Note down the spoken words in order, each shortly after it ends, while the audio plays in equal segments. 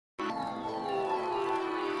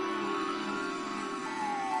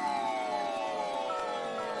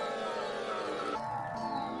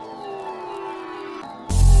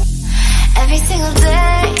single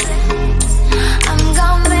day I'm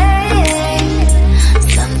gonna make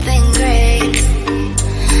something great.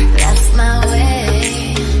 That's my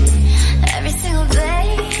way. Every single day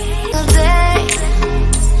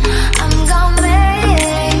I'm gonna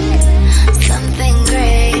make something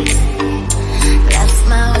great. That's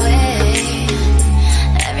my way.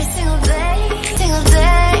 Every single day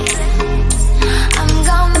I'm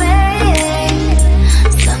gonna make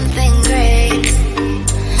something great.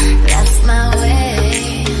 That's my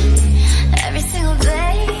way. Every single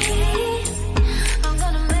day I'm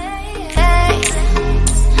gonna make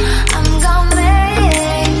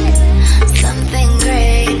something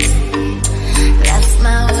great. That's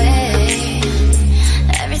my way.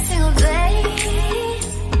 Every single day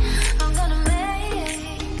I'm gonna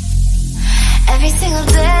make. Every single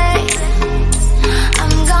day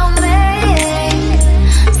I'm gonna make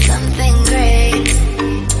something great.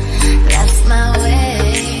 That's my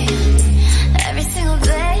way. Every single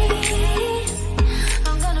day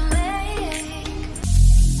I'm gonna make.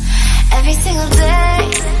 Every single day